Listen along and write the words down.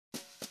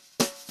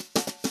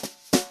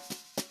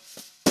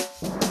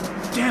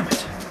Damn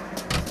it!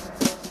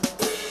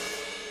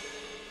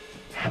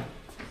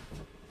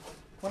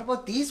 What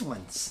about these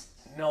ones?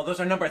 No, those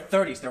are number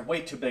 30s. They're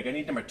way too big. I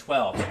need number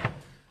 12.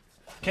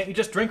 Can't you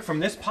just drink from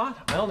this pot?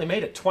 I only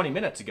made it 20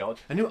 minutes ago.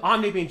 A new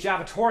Omni Bean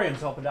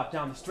Javatorium's opened up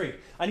down the street.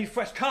 I need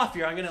fresh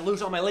coffee or I'm gonna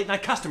lose all my late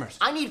night customers.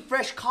 I need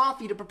fresh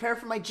coffee to prepare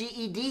for my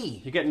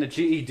GED. You getting a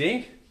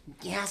GED?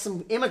 Yeah,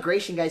 some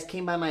immigration guys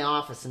came by my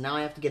office and now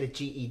I have to get a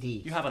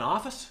GED. You have an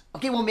office?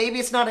 Okay, well maybe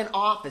it's not an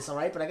office,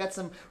 alright? But I got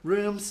some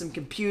rooms, some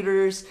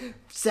computers,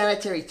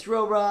 sanitary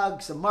throw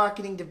rugs, a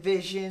marketing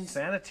division.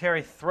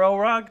 Sanitary throw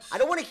rugs? I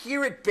don't want to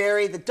hear it,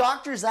 Barry. The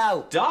doctor's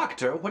out.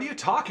 Doctor? What are you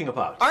talking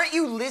about? Aren't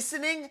you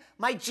listening?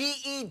 My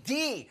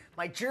GED,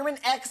 my German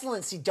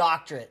Excellency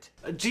Doctorate.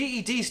 A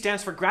GED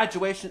stands for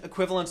Graduation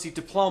Equivalency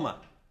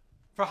Diploma.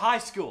 For high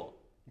school.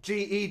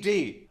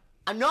 GED.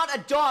 I'm not a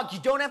dog. You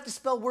don't have to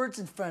spell words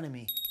in front of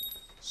me.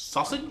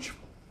 Sausage?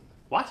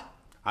 What?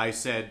 I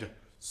said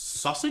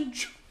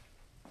sausage?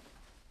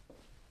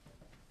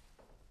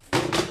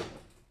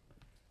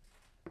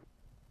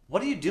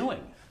 What are you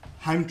doing?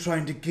 I'm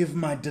trying to give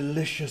my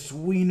delicious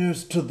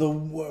wieners to the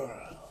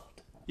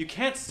world. You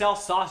can't sell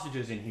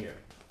sausages in here.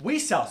 We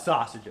sell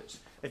sausages.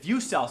 If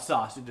you sell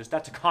sausages,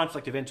 that's a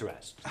conflict of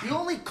interest. The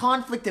only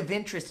conflict of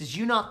interest is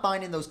you not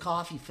finding those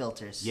coffee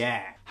filters.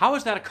 Yeah. How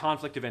is that a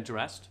conflict of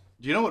interest?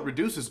 Do you know what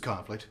reduces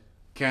conflict?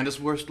 Candace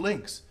Wurst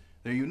Links.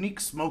 Their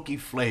unique smoky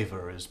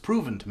flavor is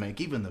proven to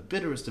make even the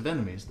bitterest of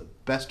enemies the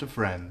best of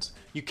friends.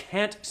 You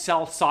can't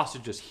sell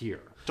sausages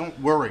here. Don't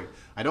worry.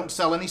 I don't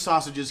sell any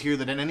sausages here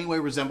that in any way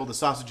resemble the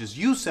sausages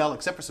you sell,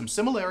 except for some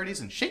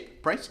similarities in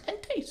shape, price,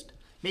 and taste.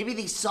 Maybe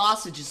these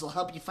sausages will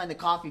help you find the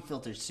coffee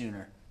filters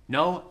sooner.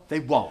 No, they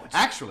won't.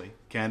 Actually,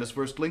 Candace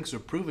Wurst Links are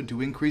proven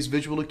to increase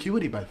visual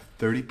acuity by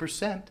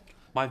 30%.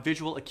 My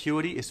visual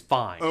acuity is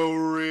fine. Oh,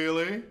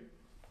 really?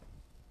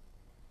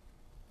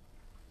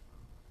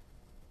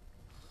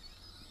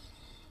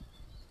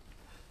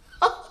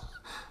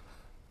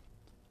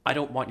 I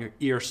don't want your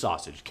ear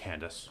sausage,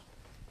 Candace.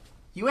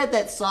 You had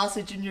that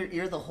sausage in your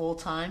ear the whole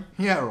time?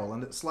 Yeah,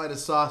 Roland, it's slight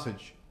as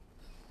sausage.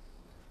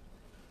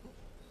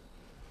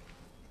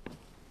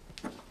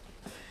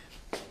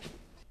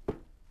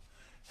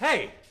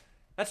 Hey,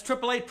 that's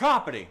AAA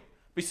property.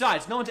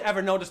 Besides, no one's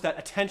ever noticed that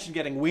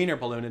attention-getting wiener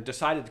balloon and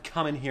decided to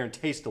come in here and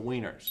taste the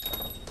wieners.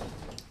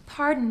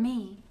 Pardon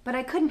me, but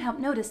I couldn't help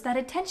notice that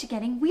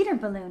attention-getting wiener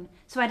balloon,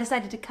 so I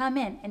decided to come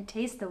in and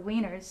taste the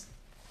wieners.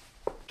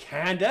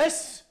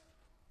 Candace?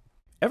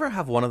 Ever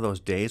have one of those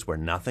days where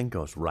nothing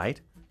goes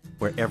right?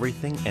 Where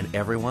everything and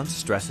everyone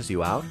stresses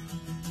you out?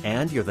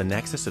 And you're the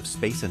nexus of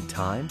space and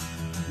time?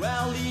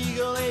 Well,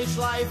 legal age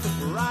life,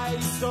 a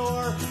variety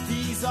store.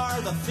 These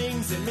are the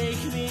things that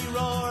make me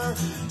roar.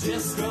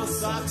 Disco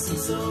sucks and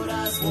so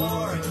does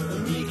war. The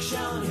meek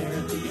shall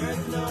inherit the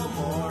earth no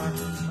more.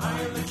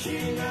 I am the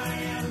king,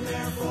 I am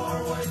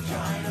therefore. What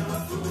kind of a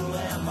fool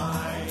am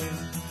I?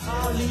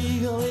 A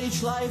legal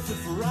age life, a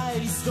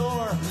variety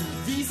store.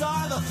 These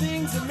are the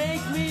things that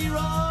make me roar.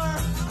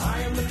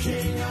 I am the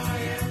king, I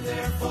am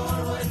therefore.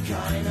 What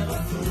kind of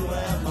a fool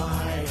am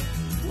I?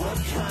 What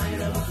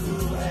kind of a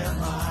fool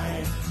am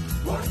I?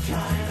 What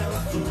kind of a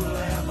fool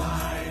am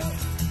I?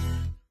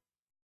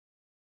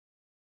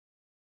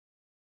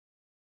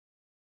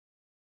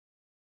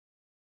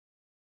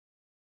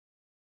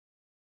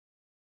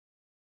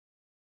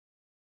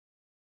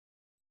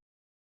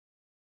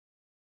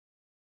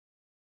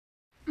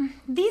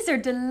 These are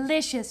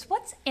delicious.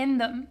 What's in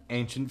them?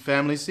 Ancient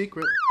family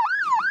secret.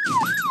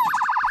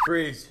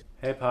 Freeze.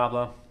 Hey,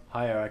 Pablo.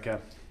 Hi, Erica.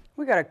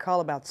 We got a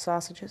call about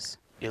sausages.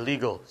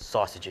 Illegal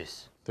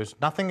sausages. There's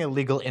nothing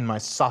illegal in my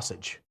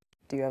sausage.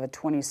 Do you have a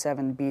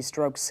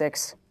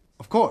 27B/6?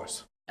 Of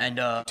course. And,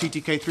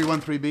 TTK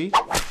 313B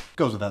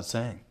goes without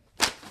saying.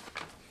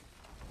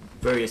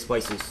 various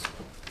spices.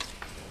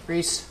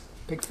 Grease,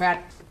 pig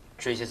fat.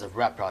 Traces of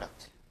rat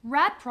product.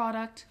 Rat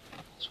product.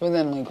 It's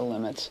within legal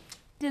limits.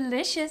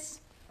 Delicious.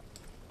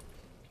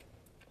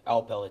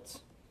 Owl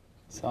pellets.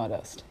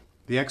 Sawdust.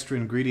 The extra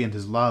ingredient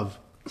is love.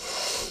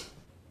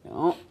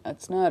 No,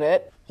 that's not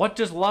it. What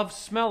does love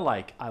smell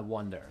like, I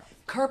wonder?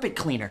 Carpet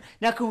cleaner.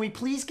 Now can we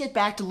please get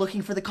back to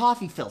looking for the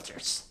coffee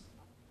filters?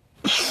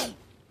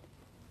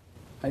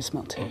 I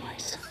smell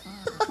titmice.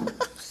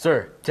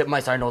 Sir,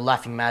 titmice are no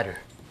laughing matter.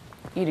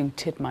 Eating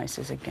titmice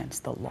is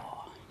against the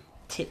law.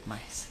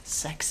 Titmice.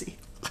 Sexy.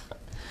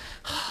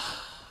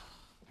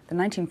 The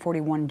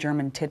 1941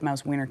 German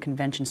Titmouse Wiener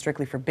Convention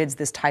strictly forbids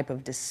this type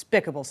of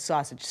despicable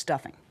sausage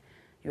stuffing.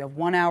 You have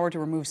 1 hour to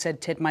remove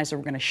said titmice or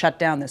we're going to shut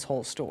down this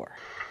whole store.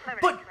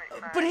 But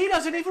he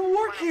doesn't even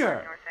work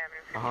here.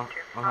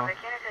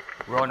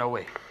 We're on our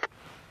way.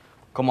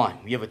 Come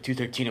on, we have a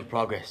 213 in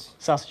progress.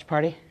 Sausage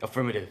party?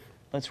 Affirmative.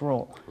 Let's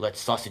roll. Let's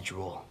sausage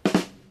roll.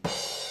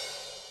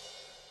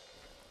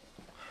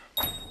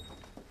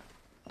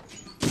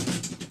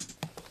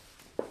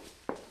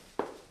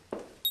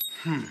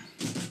 An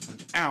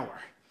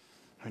hour.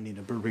 I need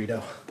a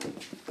burrito.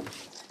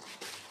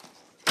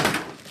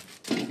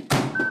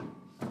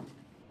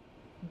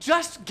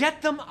 Just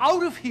get them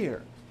out of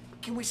here.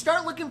 Can we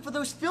start looking for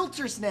those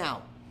filters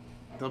now?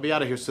 They'll be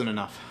out of here soon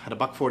enough. At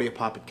 $1.40 a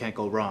pop, it can't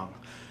go wrong.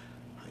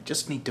 I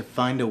just need to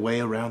find a way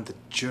around the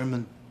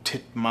German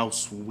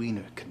Titmouse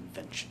Wiener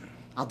convention.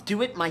 I'll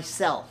do it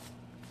myself.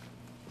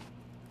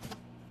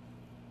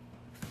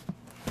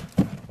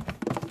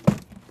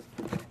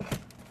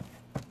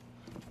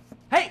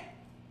 Hey!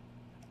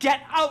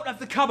 Get out of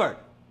the cupboard!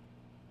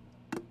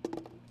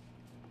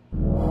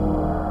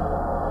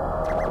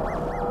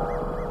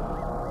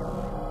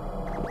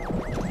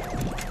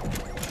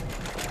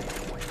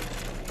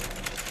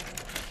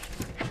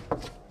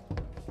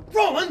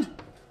 Roland!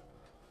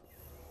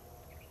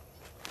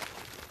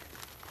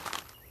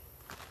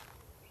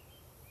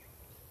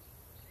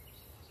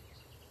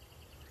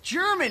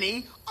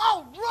 Germany?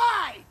 All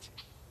right!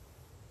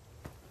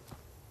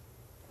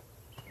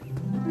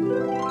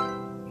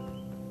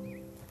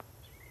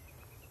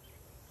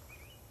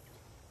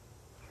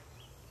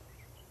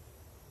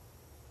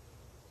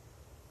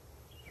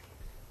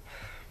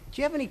 Do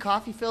you have any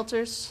coffee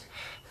filters?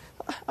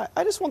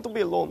 I just want to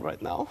be alone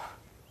right now.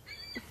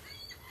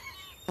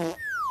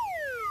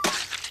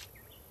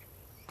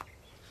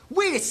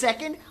 Wait a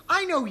second,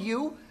 I know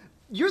you.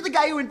 You're the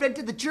guy who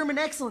invented the German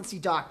Excellency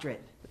Doctrine.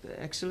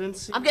 The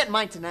Excellency? I'm getting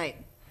mine tonight.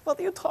 What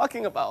are you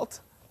talking about?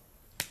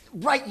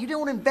 Right, you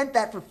don't invent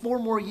that for 4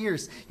 more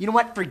years. You know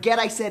what? Forget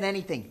I said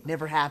anything.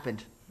 Never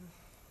happened.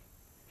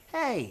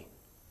 Hey,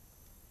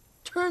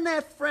 turn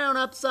that frown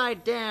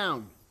upside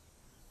down.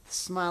 With a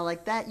smile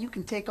like that, you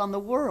can take on the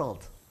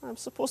world. I'm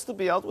supposed to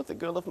be out with the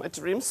girl of my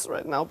dreams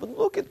right now, but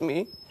look at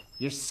me.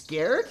 You're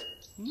scared?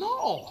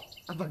 No.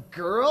 Of a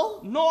girl?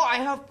 No, I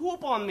have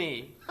poop on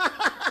me.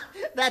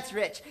 That's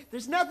rich.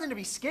 There's nothing to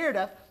be scared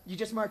of. You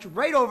just march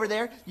right over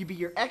there, you be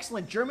your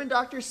excellent German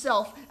doctor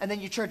self, and then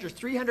you charge her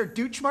 300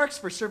 Deutschmarks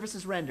for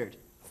services rendered.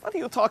 What are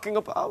you talking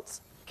about?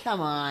 Come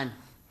on.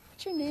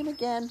 What's your name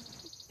again?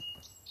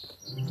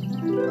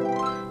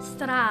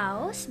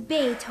 Strauss,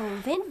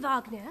 Beethoven,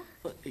 Wagner.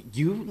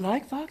 You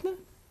like Wagner?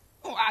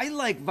 Oh, I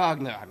like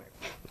Wagner. I mean,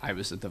 I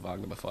was into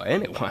Wagner before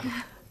anyone.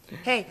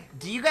 Hey,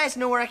 do you guys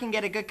know where I can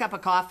get a good cup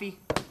of coffee?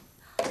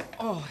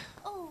 Oh.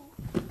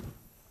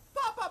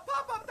 Papa,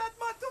 Papa, that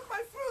man took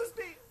my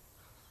Frisbee!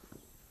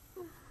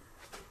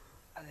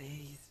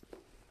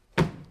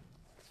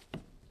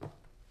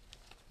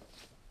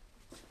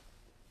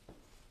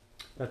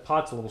 That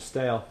pot's a little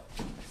stale.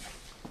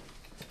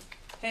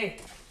 Hey,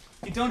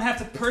 you don't have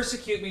to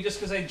persecute me just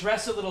because I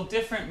dress a little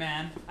different,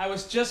 man. I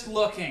was just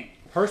looking.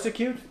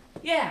 Persecute?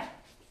 Yeah.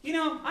 You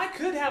know, I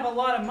could have a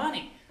lot of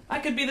money. I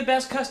could be the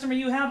best customer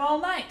you have all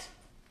night.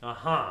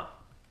 Uh-huh.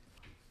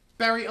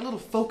 Barry, a little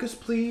focus,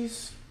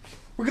 please.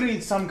 We're gonna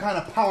need some kind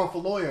of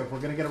powerful lawyer if we're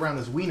gonna get around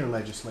this Wiener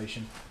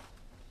legislation.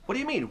 What do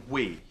you mean,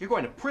 we? You're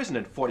going to prison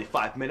in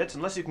 45 minutes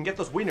unless you can get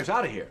those wieners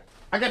out of here.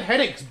 I got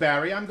headaches,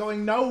 Barry. I'm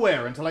going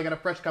nowhere until I get a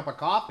fresh cup of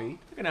coffee.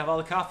 You can have all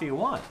the coffee you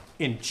want.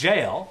 In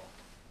jail.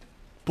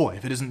 Boy,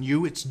 if it isn't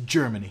you, it's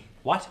Germany.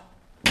 What?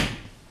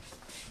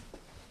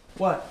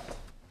 What?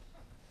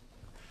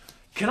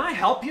 Can I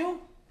help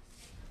you?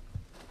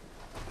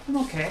 I'm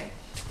okay.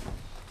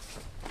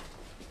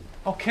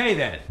 Okay,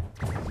 then.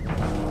 Is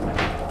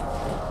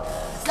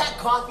that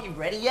coffee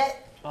ready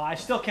yet? I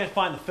still can't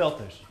find the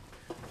filters.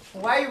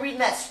 Why are you reading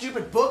that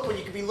stupid book when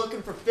you could be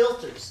looking for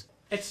filters?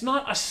 It's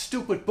not a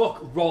stupid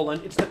book,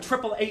 Roland. It's the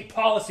 888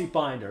 policy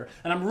binder,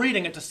 and I'm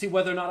reading it to see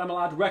whether or not I'm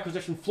allowed to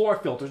requisition floor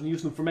filters and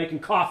use them for making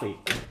coffee.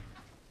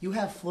 You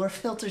have floor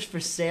filters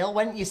for sale?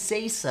 Why didn't you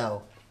say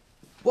so?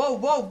 Whoa,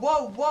 whoa,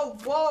 whoa, whoa,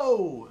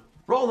 whoa!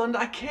 Roland,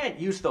 I can't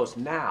use those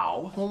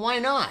now. Well, why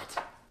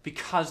not?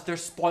 Because they're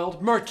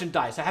spoiled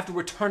merchandise. I have to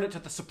return it to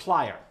the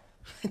supplier.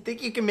 I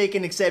think you can make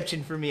an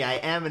exception for me. I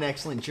am an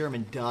excellent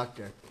German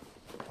doctor.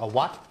 A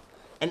what?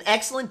 An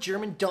excellent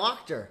German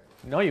doctor.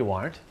 No, you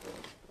aren't.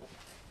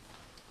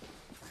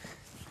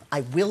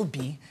 I will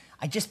be.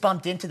 I just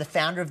bumped into the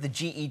founder of the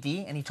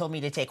GED, and he told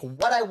me to take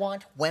what I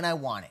want when I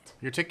want it.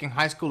 You're taking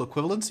high school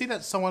equivalency?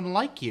 That's so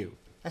unlike you.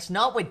 That's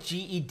not what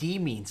GED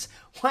means.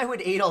 Why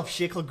would Adolf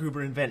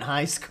Schicklgruber invent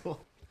high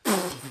school?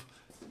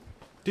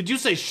 Did you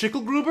say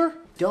Schicklgruber?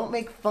 Don't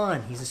make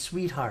fun. He's a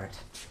sweetheart.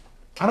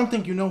 I don't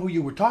think you know who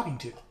you were talking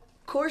to.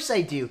 Of course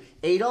I do.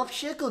 Adolf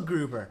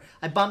Schicklgruber.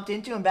 I bumped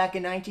into him back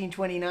in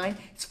 1929.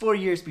 It's 4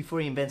 years before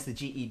he invents the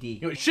GED.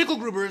 You know,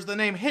 Schicklgruber is the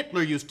name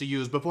Hitler used to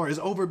use before his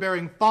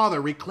overbearing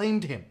father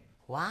reclaimed him.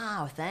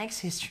 Wow, thanks,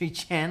 History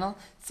Channel.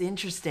 It's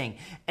interesting.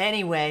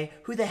 Anyway,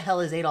 who the hell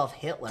is Adolf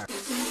Hitler?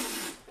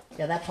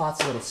 Yeah, that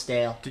pot's a little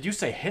stale. Did you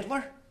say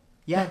Hitler?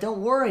 Yeah,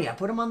 don't worry. I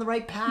put him on the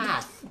right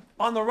path.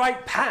 On the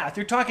right path?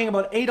 You're talking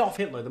about Adolf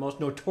Hitler, the most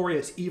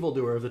notorious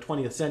evildoer of the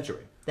 20th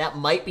century. That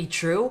might be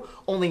true,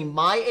 only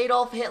my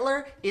Adolf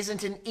Hitler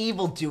isn't an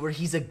evildoer.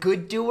 He's a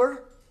good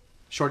doer.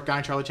 Short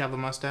guy, Charlie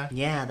Chaplin mustache?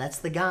 Yeah, that's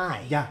the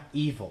guy. Yeah,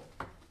 evil.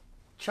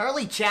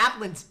 Charlie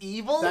Chaplin's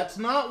evil? That's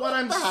not what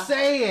I'm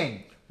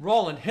saying.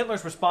 Roland,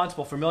 Hitler's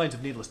responsible for millions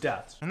of needless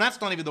deaths. And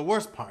that's not even the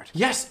worst part.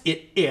 Yes,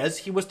 it is.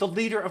 He was the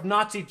leader of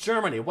Nazi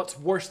Germany. What's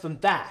worse than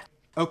that?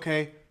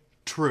 Okay,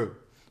 true.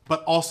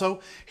 But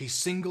also, he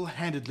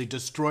single-handedly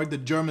destroyed the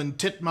German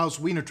Titmaus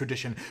Wiener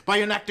tradition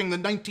by enacting the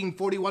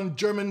 1941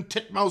 German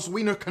Titmaus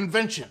Wiener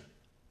Convention.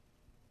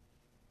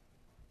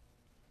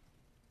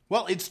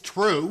 Well, it's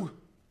true.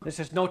 This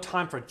is no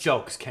time for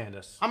jokes,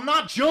 Candace. I'm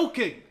not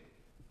joking.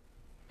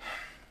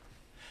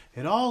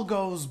 It all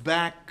goes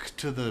back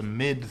to the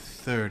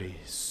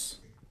mid-30s.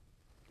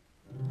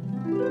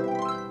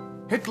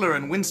 Hitler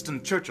and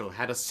Winston Churchill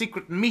had a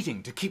secret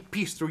meeting to keep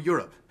peace through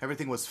Europe.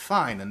 Everything was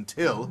fine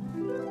until...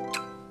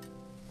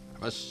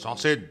 A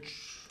sausage.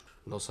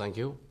 No, thank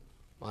you.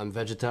 I'm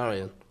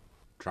vegetarian.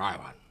 Try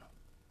one.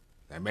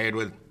 They're made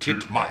with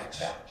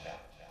titmice.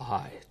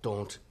 I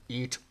don't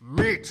eat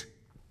meat.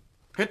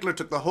 Hitler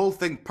took the whole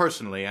thing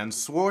personally and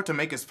swore to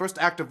make his first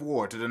act of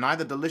war to deny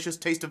the delicious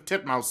taste of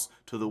titmouse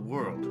to the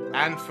world.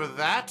 And for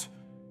that,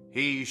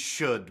 he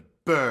should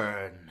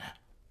burn.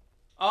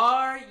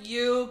 Are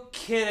you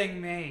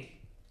kidding me?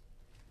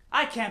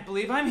 I can't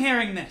believe I'm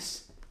hearing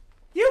this.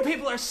 You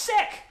people are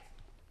sick.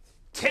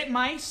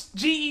 Titmice,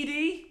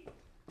 GED.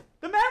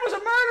 The man was a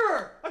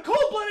murderer, a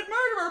cold-blooded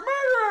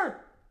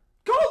murderer.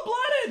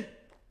 Cold-blooded.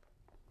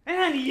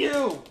 And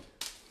you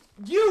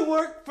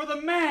work for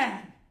the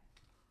man.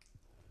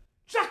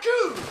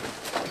 Jaku!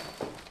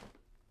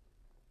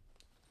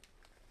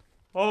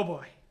 Oh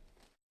boy.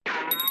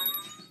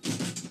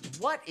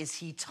 What is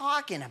he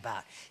talking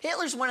about?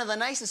 Hitler's one of the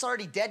nicest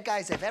already dead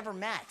guys I've ever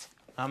met.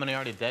 How many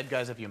already dead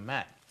guys have you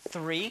met?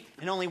 3,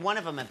 and only one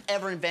of them have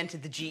ever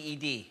invented the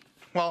GED.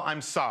 Well,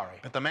 I'm sorry,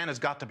 but the man has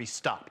got to be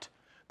stopped.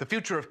 The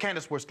future of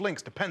Candace Worst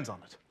Links depends on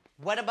it.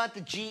 What about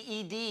the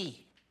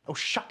GED? Oh,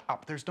 shut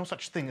up. There's no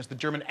such thing as the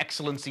German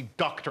Excellency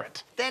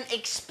Doctorate. Then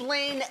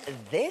explain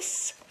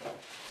this.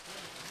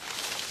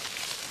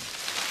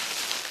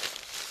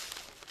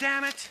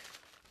 Damn it!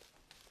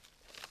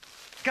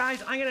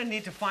 Guys, I'm gonna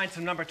need to find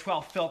some number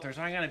 12 filters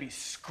or I'm gonna be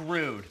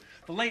screwed.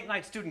 The late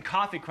night student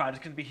coffee crowd is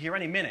gonna be here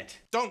any minute.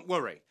 Don't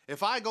worry.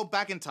 If I go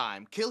back in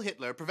time, kill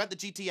Hitler, prevent the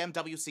GTM,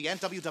 WC, and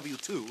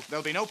WW2,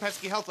 there'll be no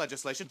pesky health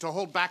legislation to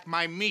hold back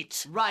my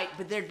meat. Right,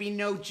 but there'd be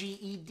no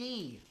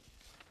GED.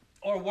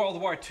 Or World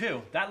War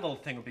II. That little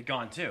thing would be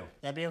gone too.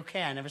 That'd be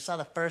okay. I never saw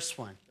the first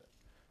one.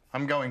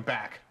 I'm going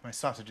back. My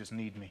sausages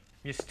need me.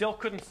 You still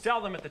couldn't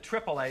sell them at the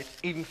AAA.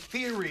 In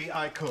theory,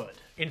 I could.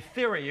 In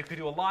theory, you could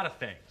do a lot of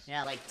things.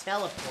 Yeah, like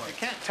teleport. You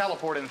can't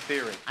teleport in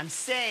theory. I'm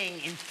saying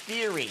in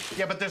theory.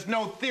 Yeah, but there's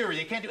no theory.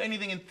 You can't do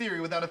anything in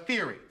theory without a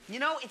theory. You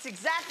know, it's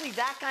exactly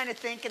that kind of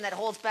thinking that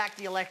holds back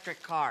the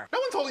electric car. No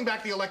one's holding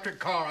back the electric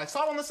car. I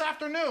saw one this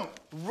afternoon.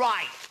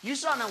 Right. You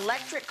saw an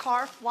electric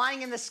car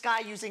flying in the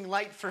sky using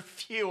light for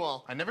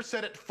fuel. I never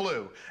said it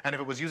flew. And if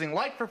it was using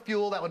light for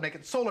fuel, that would make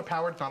it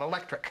solar-powered, not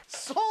electric.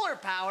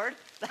 Solar-powered?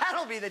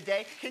 That'll be the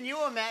day. Can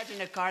you imagine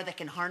a car that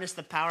can harness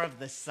the power of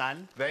the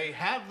sun? They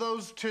have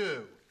those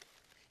too.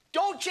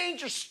 Don't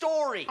change your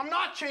story. I'm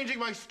not changing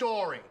my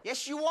story.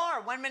 Yes, you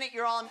are. 1 minute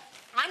you're on,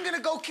 I'm gonna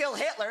go kill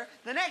Hitler.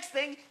 The next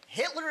thing,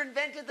 Hitler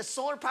invented the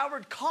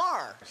solar-powered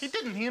car. He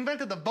didn't. He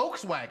invented the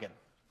Volkswagen.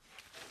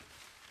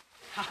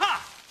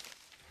 Ha-ha!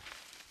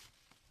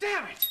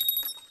 Damn it!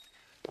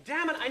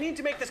 Damn it, I need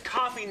to make this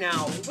coffee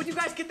now. Would you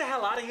guys get the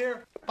hell out of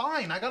here?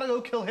 Fine, I gotta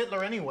go kill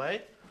Hitler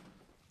anyway.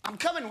 I'm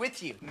coming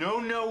with you.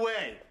 No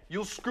way.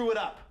 You'll screw it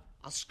up.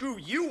 I'll screw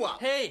you up.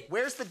 Hey!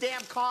 Where's the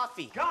damn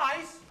coffee?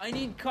 Guys! I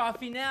need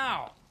coffee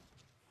now.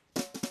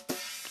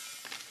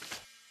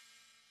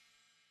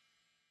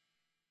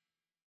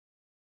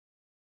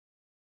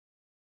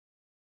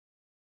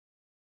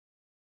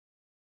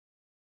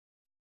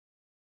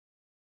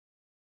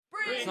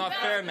 It's not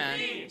fair,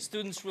 man.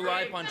 Students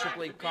rely upon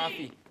AAA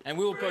coffee, and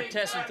we will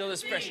protest until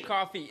there's fresh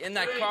coffee in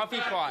that coffee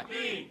pot.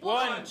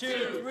 1,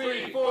 2,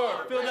 3,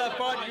 4. Fill that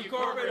pot, you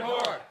corporate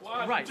whore.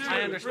 Right,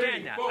 I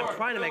understand that. I'm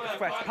trying to make a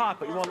fresh pot,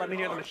 but you won't let me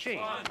near the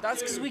machine.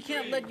 That's because we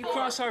can't let you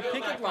cross our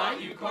picket line.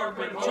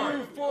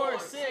 2, 4,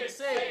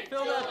 6, 8.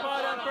 Fill that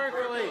pot and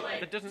percolate.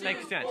 That doesn't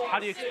make sense. How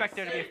do you expect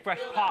there to be a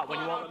fresh pot when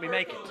you won't let me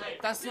make it?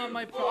 That's not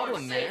my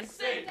problem, man.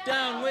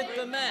 Down with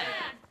the man.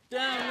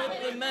 Down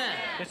with the man.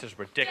 This is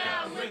ridiculous.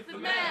 Down with the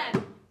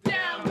man.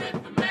 Down with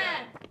the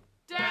man.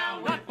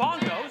 Down with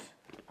Not bongos.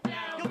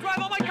 You'll drive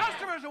all my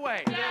customers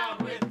away. Down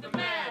with the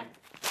man.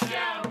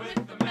 Down with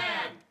the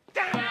man.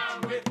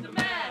 Down with the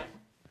man.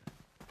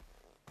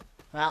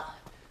 Well,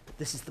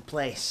 this is the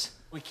place.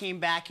 We came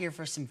back here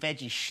for some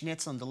veggie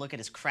schnitzel and to look at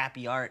his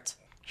crappy art.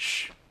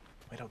 Shh.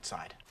 Wait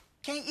outside.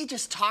 Can't you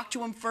just talk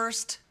to him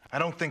first? I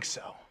don't think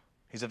so.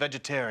 He's a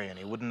vegetarian.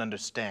 He wouldn't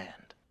understand.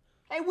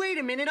 Hey, wait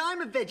a minute, I'm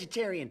a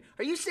vegetarian.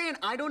 Are you saying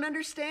I don't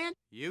understand?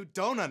 You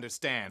don't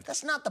understand.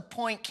 That's not the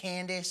point,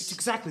 Candace. It's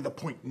exactly the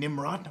point,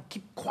 Nimrod. Now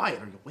keep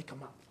quiet or you'll wake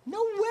him up.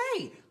 No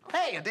way!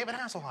 Hey, a David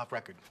Hasselhoff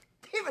record.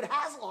 David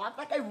Hasselhoff,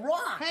 that guy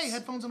rocks! Hey,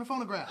 headphones and a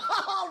phonograph.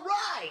 All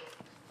right!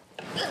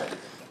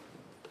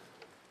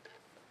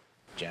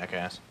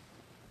 Jackass.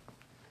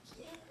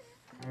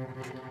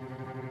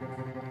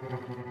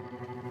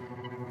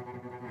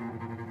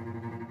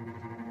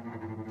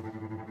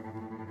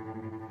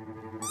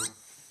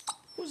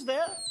 Who's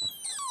there?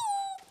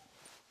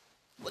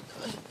 What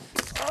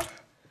the?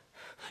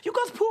 You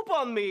got poop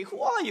on me.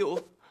 Who are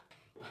you?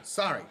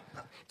 Sorry.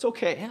 It's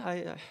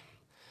okay.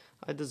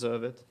 I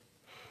deserve it.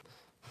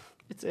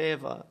 It's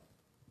Eva.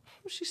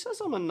 She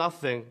says I'm a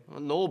nothing, a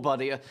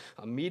nobody, a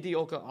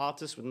mediocre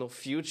artist with no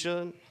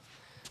future.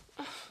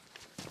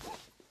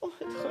 Oh,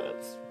 it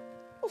hurts.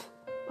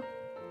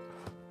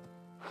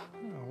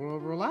 Well,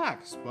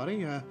 relax,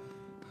 buddy.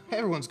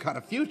 Everyone's got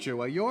a future,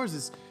 while yours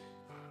is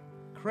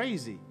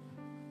crazy.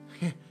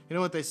 You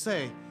know what they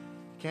say?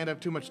 Can't have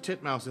too much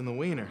titmouse in the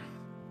wiener.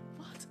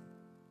 What?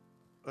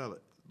 Well,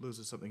 it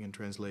loses something in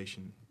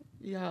translation.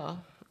 Yeah.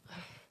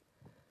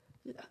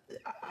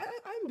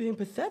 I'm being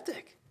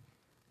pathetic.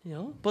 You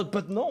know?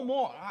 But no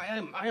more.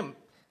 I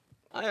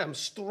am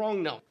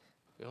strong now.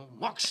 You know,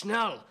 mach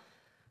schnell.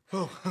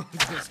 Oh,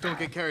 just don't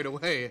get carried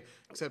away,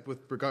 except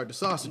with regard to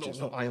sausages.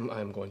 No, I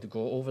am going to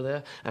go over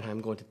there, and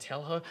I'm going to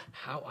tell her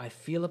how I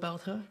feel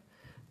about her,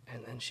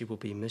 and then she will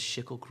be Miss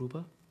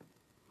Schickelgruber,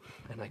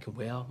 and I can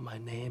wear my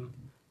name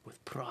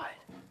with pride.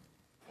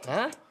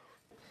 Huh?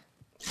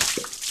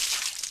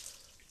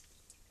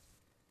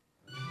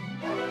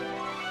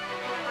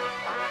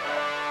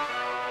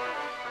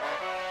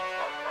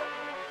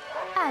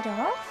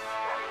 Adolf?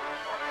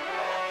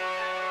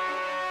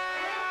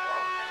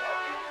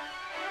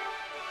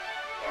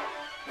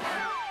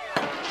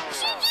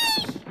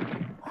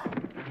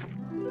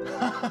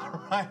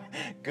 All right,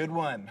 good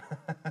one.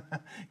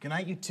 Good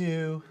night, you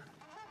two.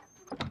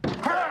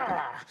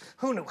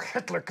 Who knew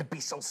Hitler could be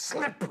so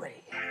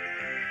slippery?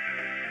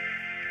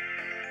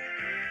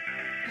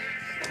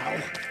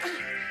 Oh,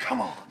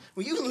 come on.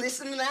 Will you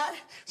listen to that?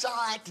 It's all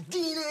like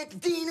Dina,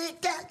 Dina.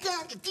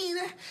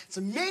 It's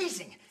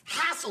amazing.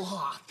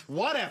 Hasselhoff.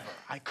 Whatever.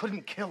 I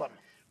couldn't kill him.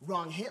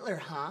 Wrong Hitler,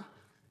 huh?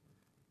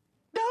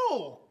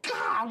 No!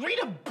 God, read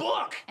a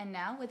book! And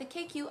now, with a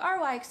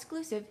KQRY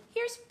exclusive,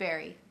 here's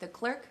Barry, the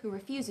clerk who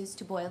refuses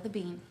to boil the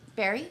bean.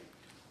 Barry?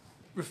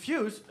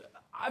 Refuse?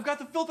 I've got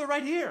the filter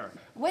right here.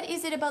 What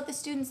is it about the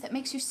students that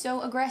makes you so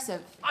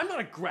aggressive? I'm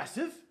not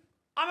aggressive.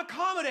 I'm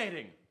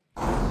accommodating.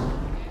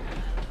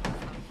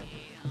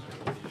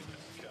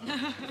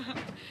 Yeah,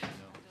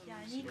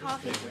 I need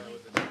coffee.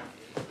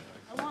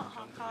 I want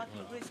hot coffee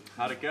with...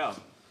 How'd it go?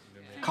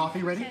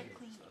 Coffee ready?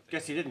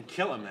 Guess you didn't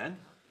kill him, then.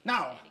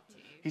 No.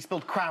 He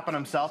spilled crap on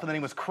himself, and then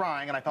he was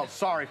crying, and I felt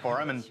sorry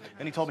for him, and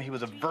then he told me he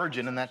was a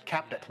virgin, and that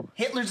capped it.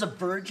 Hitler's a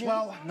virgin?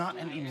 Well, not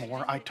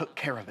anymore. I took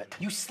care of it.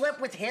 You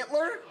slept with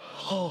Hitler?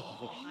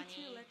 Oh.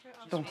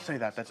 Don't say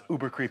that. That's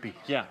uber creepy.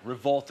 Yeah,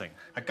 revolting.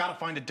 I gotta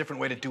find a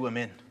different way to do him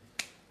in.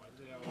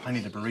 I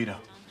need a burrito.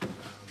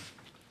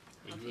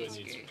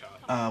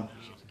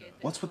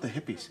 What's with the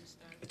hippies?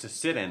 It's a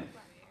sit-in.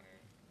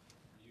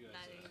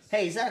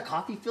 Hey, is that a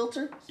coffee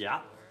filter?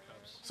 Yeah.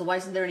 So why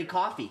isn't there any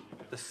coffee?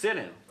 The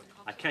sit-in.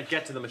 I can't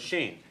get to the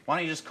machine. Why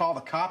don't you just call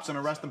the cops and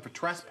arrest them for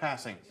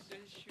trespassing?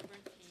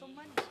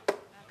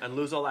 And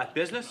lose all that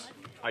business?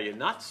 Are you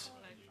nuts?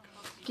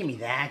 Give me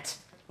that.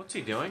 What's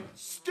he doing?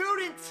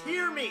 Students,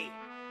 hear me.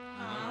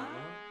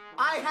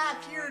 I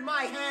have here in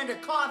my hand a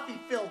coffee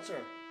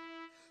filter.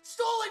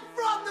 Stolen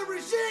from the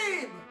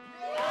regime!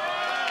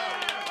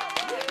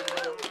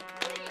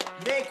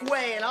 Make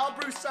way, and I'll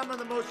brew some of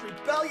the most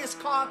rebellious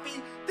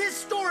coffee this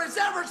store has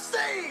ever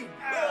seen!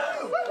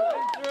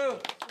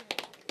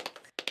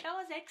 That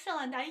was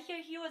excellent. I hear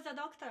he was a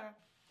doctor.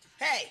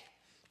 Hey,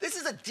 this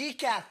is a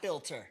decaf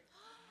filter.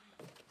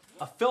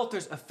 A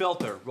filter's a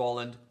filter,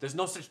 Roland. There's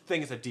no such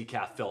thing as a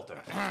decaf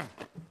filter.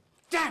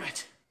 Damn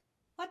it!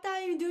 What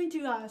are you doing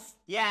to us?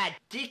 Yeah,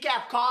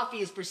 decaf coffee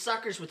is for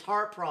suckers with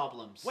heart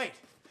problems. Wait,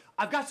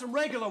 I've got some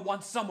regular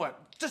ones somewhere.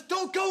 Just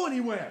don't go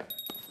anywhere.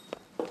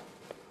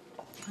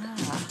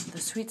 Ah, the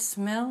sweet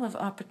smell of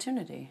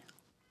opportunity.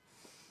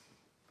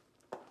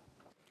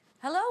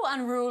 Hello,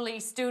 unruly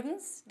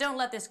students. Don't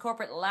let this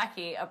corporate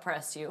lackey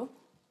oppress you.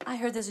 I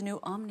heard there's a new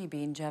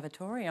Omnibean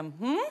Javatorium.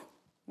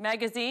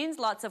 Magazines,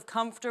 lots of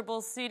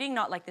comfortable seating,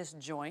 not like this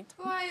joint.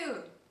 Who are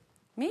you?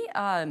 Me?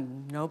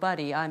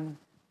 Nobody. I'm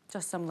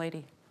just some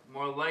lady.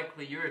 More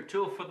likely you're a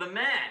tool for the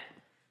man.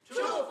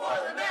 Tool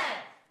for the man!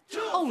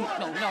 Tool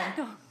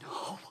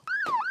no.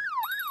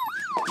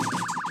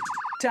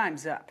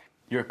 Time's up.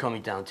 You're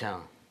coming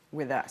downtown.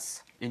 With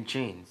us. In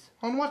chains.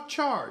 On what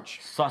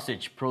charge?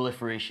 Sausage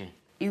proliferation.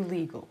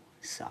 Illegal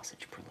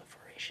sausage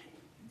proliferation.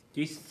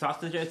 These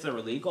sausages are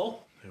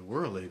illegal? They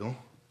were illegal.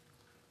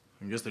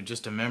 I guess they're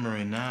just a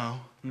memory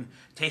now.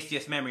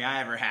 Tastiest memory I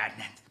ever had.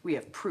 We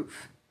have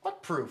proof.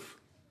 What proof?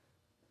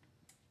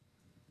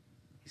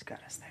 He's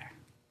got us there.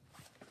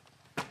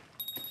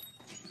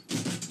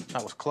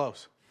 That was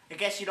close. I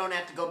guess you don't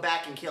have to go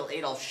back and kill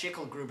Adolf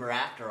Schickelgruber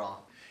after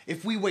all.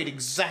 If we wait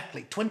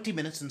exactly 20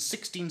 minutes and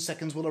 16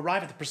 seconds, we'll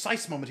arrive at the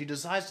precise moment he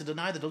decides to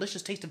deny the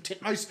delicious taste of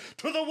titmice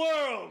to the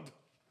world!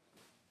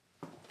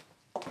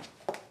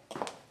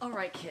 All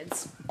right,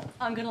 kids.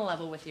 I'm gonna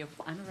level with you.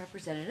 I'm a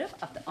representative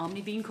of the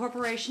Omnibean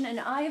Corporation, and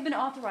I have been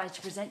authorized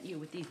to present you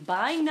with these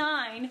buy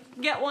 9,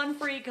 get 1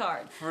 free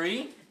cards.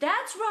 Free?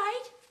 That's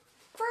right.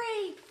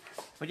 Free.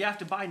 But you have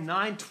to buy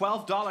 9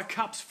 $12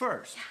 cups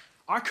first.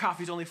 Our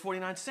coffee's only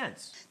 49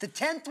 cents. The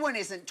 10th one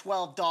isn't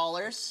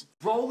 $12.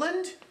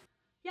 Roland,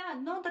 Yeah,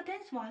 no, the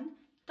tenth one.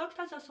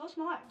 Doctors are so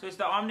smart. Does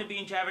the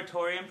Omnibean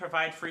Javatorium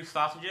provide free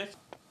sausages?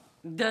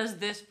 Does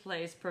this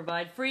place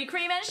provide free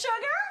cream and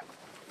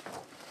sugar?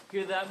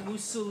 Hear that,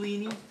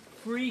 Mussolini?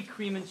 Free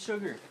cream and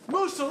sugar.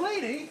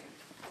 Mussolini?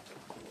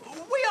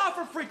 We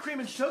offer free cream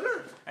and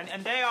sugar.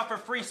 And they offer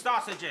free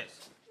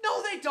sausages.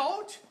 No, they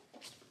don't.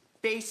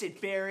 Face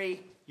it,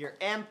 Barry. Your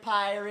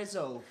empire is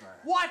over.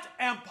 What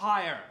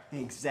empire?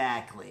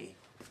 Exactly.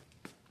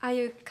 Are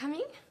you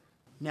coming?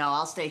 No,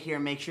 I'll stay here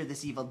and make sure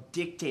this evil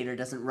dictator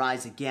doesn't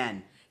rise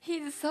again.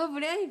 He's so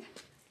brave.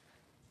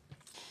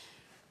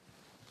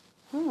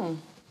 An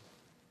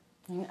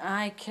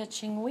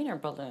eye-catching wiener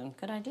balloon.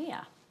 Good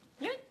idea.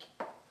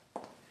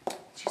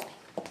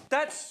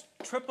 That's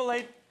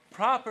AAA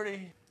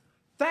property.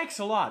 Thanks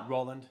a lot,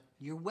 Roland.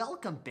 You're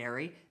welcome,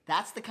 Barry.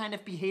 That's the kind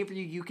of behavior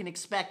you can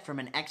expect from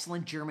an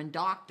excellent German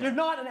doctor. You're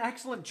not an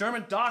excellent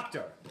German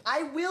doctor.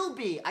 I will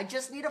be. I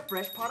just need a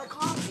fresh pot of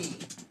coffee.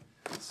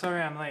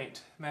 Sorry I'm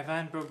late. My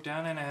van broke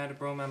down and I had to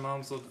borrow my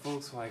mom's old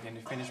Volkswagen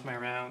to finish my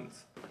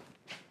rounds.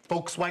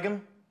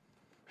 Volkswagen?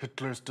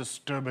 Hitler's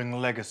disturbing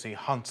legacy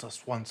haunts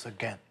us once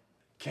again.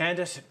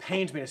 Candace, it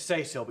pains me to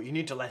say so, but you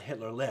need to let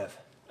Hitler live.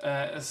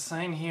 A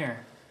sign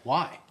here.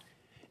 Why?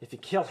 If you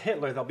kill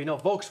Hitler, there'll be no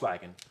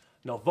Volkswagen.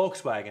 No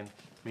Volkswagen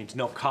means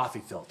no coffee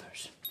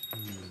filters.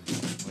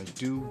 I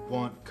do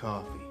want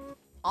coffee.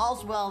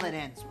 All's well that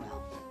ends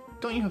well.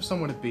 Don't you have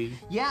somewhere to be?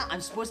 Yeah,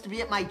 I'm supposed to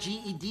be at my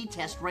GED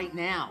test right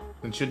now.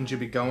 Then shouldn't you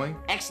be going?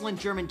 Excellent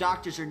German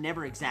doctors are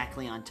never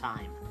exactly on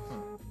time.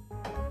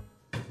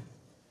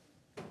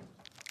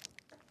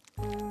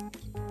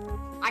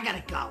 I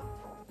gotta go.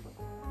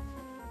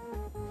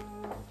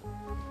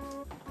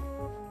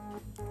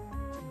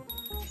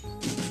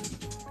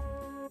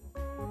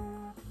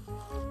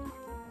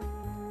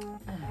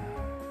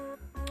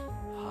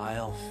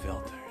 Heil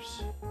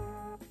filters.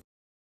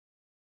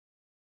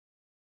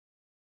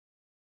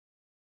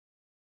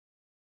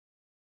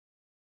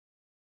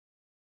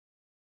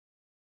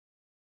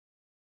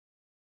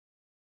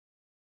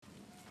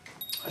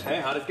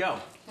 Hey, how'd it go?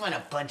 What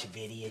a bunch of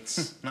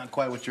idiots. Not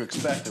quite what you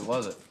expected,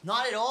 was it?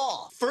 Not at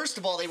all. First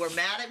of all, they were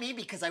mad at me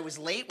because I was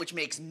late, which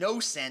makes no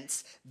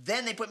sense.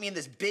 Then they put me in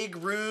this big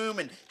room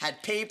and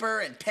had paper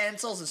and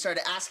pencils and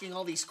started asking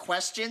all these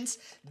questions.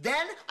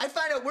 Then I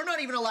find out we're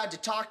not even allowed to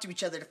talk to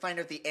each other to find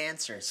out the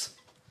answers.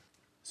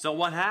 So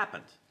what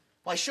happened?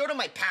 Well, I showed them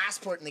my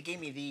passport and they gave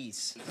me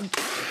these.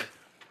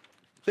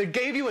 They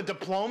gave you a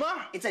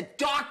diploma? It's a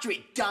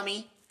doctorate,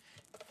 dummy.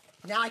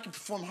 Now I can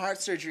perform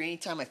heart surgery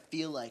anytime I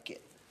feel like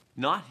it.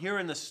 Not here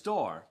in the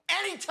store.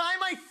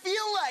 Anytime I feel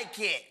like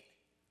it!